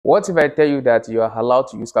What if I tell you that you are allowed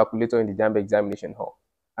to use calculator in the JAMB examination hall?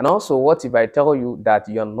 And also, what if I tell you that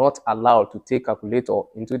you are not allowed to take calculator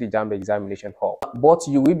into the JAMB examination hall, but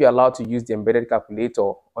you will be allowed to use the embedded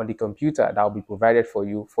calculator on the computer that will be provided for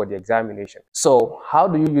you for the examination? So how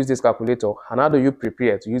do you use this calculator, and how do you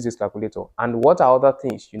prepare to use this calculator, and what are other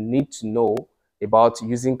things you need to know about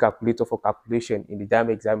using calculator for calculation in the JAMB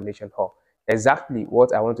examination hall? Exactly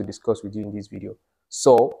what I want to discuss with you in this video.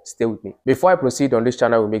 So stay with me. Before I proceed, on this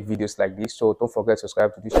channel we make videos like this, so don't forget to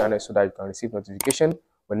subscribe to this channel so that you can receive notification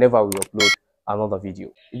whenever we upload another video.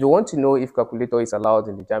 If you want to know if calculator is allowed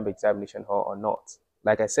in the JAMB examination hall or not,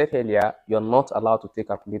 like I said earlier, you're not allowed to take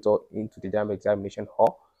calculator into the JAMB examination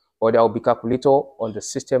hall, or there will be calculator on the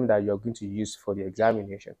system that you're going to use for the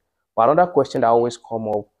examination. But another question that always come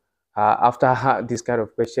up after this kind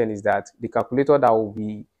of question is that the calculator that will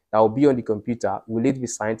be on the computer, will it be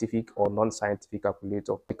scientific or non-scientific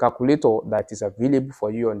calculator? The calculator that is available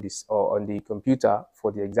for you on this or on the computer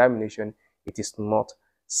for the examination, it is not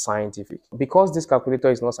scientific. Because this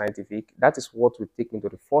calculator is not scientific, that is what will take me to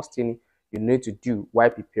the first thing you need to do while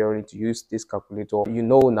preparing to use this calculator. You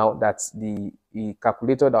know now that the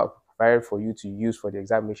calculator that will be provided for you to use for the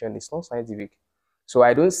examination is not scientific. So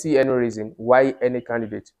I don't see any reason why any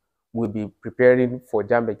candidate will be preparing for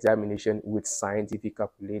JAMB examination with scientific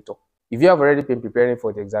calculator. If you have already been preparing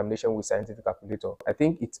for the examination with scientific calculator, I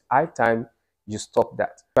think it's high time you stop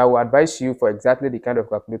that. I will advise you for exactly the kind of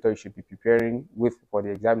calculator you should be preparing with for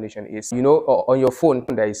the examination is, you know, on your phone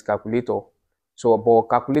there is calculator. So, but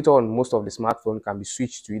calculator on most of the smartphone can be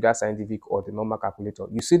switched to either scientific or the normal calculator.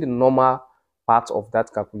 You see the normal part of that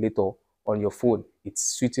calculator on your phone, it's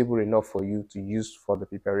suitable enough for you to use for the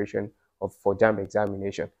preparation for JAMB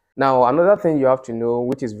examination. Now, another thing you have to know,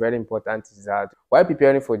 which is very important, is that while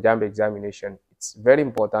preparing for JAMB examination, it's very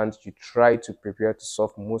important you try to prepare to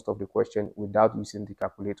solve most of the questions without using the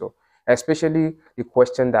calculator, especially the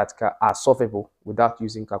questions that are solvable without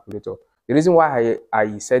using calculator. The reason why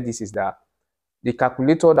I said this is that the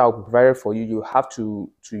calculator that will be provided for you, you have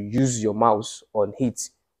to use your mouse on it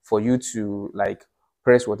for you to like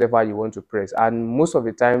press whatever you want to press, and most of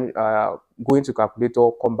the time going to calculator,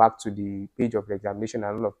 come back to the page of the examination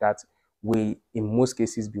and all of that will in most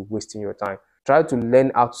cases be wasting your time. Try to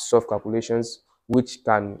learn how to solve calculations which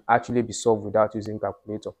can actually be solved without using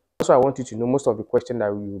calculator. Also, I want you to know most of the questions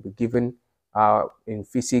that we will be given in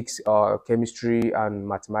physics, chemistry and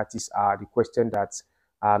mathematics are the questions that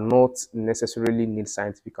are not necessarily need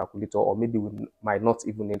scientific calculator, or maybe we might not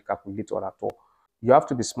even need calculator at all. You have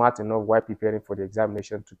to be smart enough while preparing for the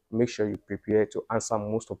examination to make sure you prepare to answer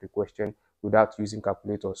most of the questions without using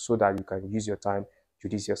calculator, so that you can use your time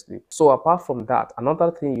judiciously. So apart from that,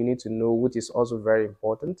 another thing you need to know, which is also very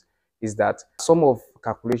important, is that some of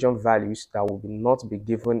calculation values that will not be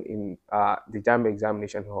given in the JAMB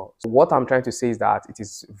examination hall. So what I'm trying to say is that it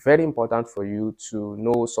is very important for you to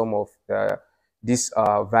know some of this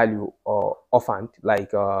value offhand,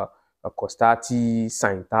 like cos 30,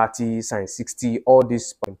 sin 30, sin 60, all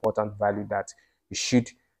these important value that you should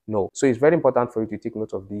know. So it's very important for you to take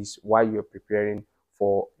note of these while you're preparing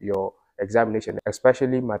for your examination,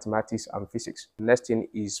 especially mathematics and physics. The next thing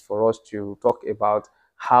is for us to talk about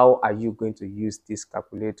how are you going to use this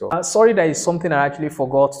calculator. Sorry, there is something I actually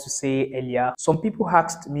forgot to say earlier. Some people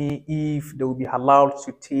asked me if they will be allowed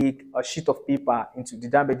to take a sheet of paper into the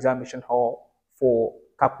JAMB examination hall for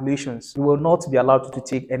calculations. You will not be allowed to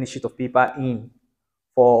take any sheet of paper in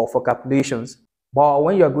for calculations. But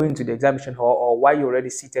when you are going to the examination hall, or while you're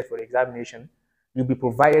already seated for the examination, you'll be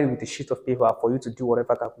provided with a sheet of paper for you to do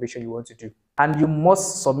whatever calculation you want to do. And you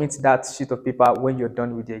must submit that sheet of paper when you're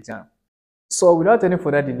done with the exam. So without any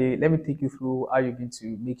further delay, let me take you through how you're going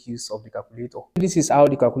to make use of the calculator. This is how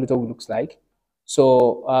the calculator will look like.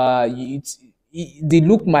 So the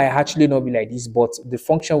look might actually not be like this, but the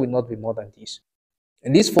function will not be more than this.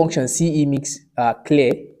 And this function CE makes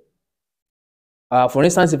clear. For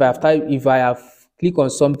instance, if I have clicked on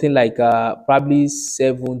something like probably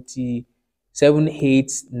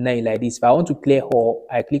 789 like this, if I want to clear all,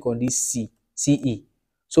 I click on this CE.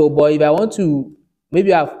 So, but if I want to,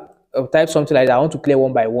 maybe I've type something like that, I want to clear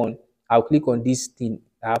one by one, I'll click on this thing.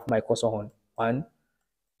 I have my cursor on 1,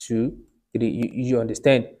 2, 3. You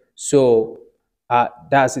understand? So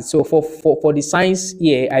that's it. So for the signs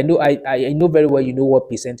here, I know very well, you know what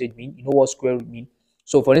percentage mean, you know what square root mean.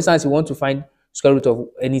 So for instance, you want to find square root of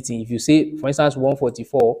anything. If you say, for instance,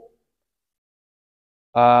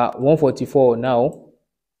 144 now,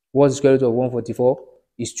 what's the square root of 144?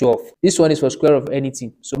 Is 12. This one is for square root of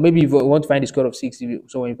anything. So maybe if you want to find the square root of 6,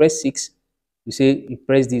 so when you press 6, you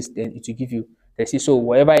press this, then it will give you 36. So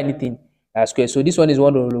whatever anything square. So this one is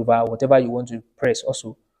 1 over whatever you want to press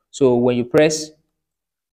also. So when you press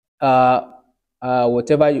uh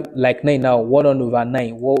whatever you like 9 now,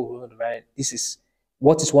 1/9, 1/9, this is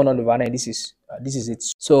what is 1/9, this is it.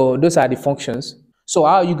 So those are the functions. So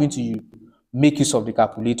how are you going to make use of the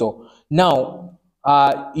calculator now?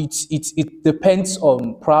 It depends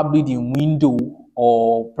on probably the window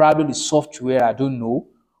or probably the software, I don't know,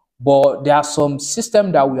 but there are some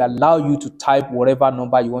system that will allow you to type whatever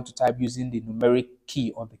number you want to type using the numeric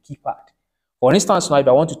key on the keypad. For instance, now if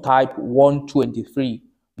I want to type 123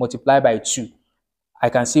 multiplied by 2, I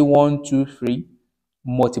can say 123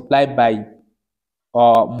 multiplied by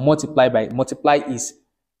multiply is,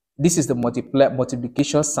 this is the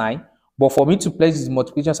multiplication sign, but for me to place this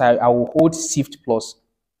multiplication sign, I will hold shift plus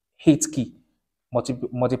 8 key,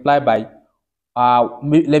 multiply by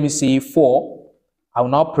let me say 4. I will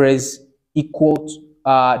now press equal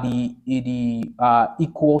the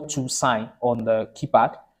equal to sign on the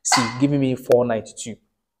keypad, see, giving me 492.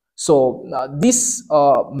 So this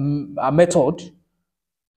method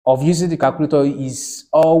of using the calculator is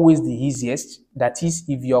always the easiest. That is,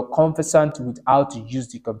 if you're conversant with how to use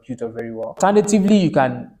the computer very well. Alternatively, you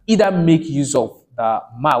can either make use of the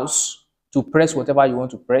mouse to press whatever you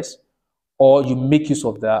want to press, or you make use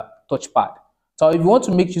of the touchpad. So if you want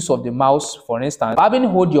to make use of the mouse, for instance, having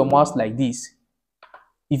hold your mouse like this,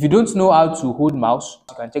 if you don't know how to hold mouse,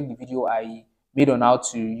 you can check the video I made on how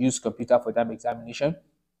to use computer for JAMB examination.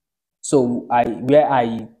 So where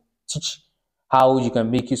I teach how you can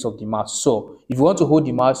make use of the mouse. So if you want to hold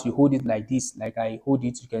the mouse, you hold it like this, like I hold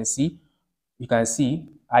it. You can see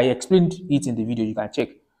I explained it in the video, you can check.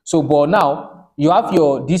 So but now you have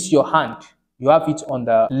your hand, you have it on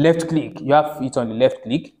the left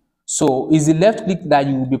click, so it's the left click that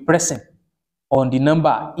you will be pressing on the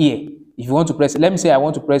number here. If you want to press, let me say I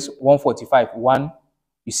want to press 145,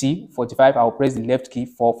 you see 45, I'll press the left key.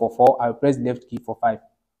 444, I'll press the left key for 5.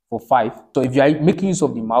 So if you are making use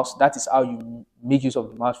of the mouse, that is how you make use of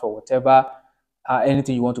the mouse for whatever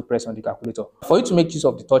anything you want to press on the calculator. For you to make use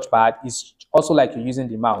of the touchpad, it's also like you're using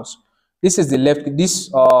the mouse. This is the left.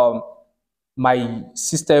 My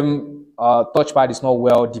system touchpad is not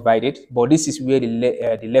well divided, but this is where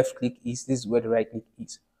the left click is. This is where the right click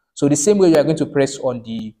is. So the same way you are going to press on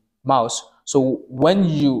the mouse. So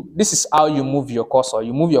this is how you move your cursor.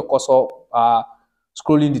 You move your cursor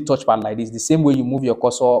scrolling the touchpad like this, the same way you move your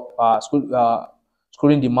cursor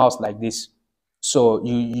scrolling the mouse like this. So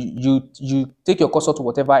you take your cursor to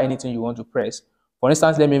whatever anything you want to press. For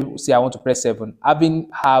instance, let me say I want to press 7. Having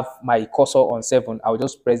have my cursor on 7, I'll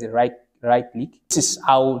just press the right click. This is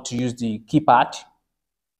how to use the keypad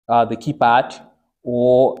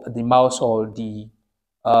or the mouse or the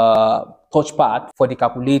touchpad for the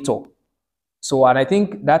calculator. So, and I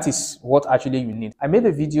think that is what actually you need. I made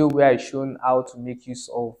a video where I shown how to make use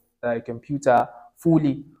of the computer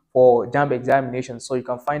fully for JAMB examination, so you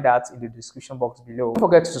can find that in the description box below. Don't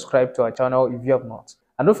forget to subscribe to our channel if you have not.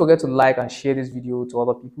 And don't forget to like and share this video to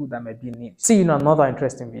other people that might be in need. See you in another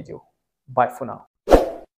interesting video. Bye for now.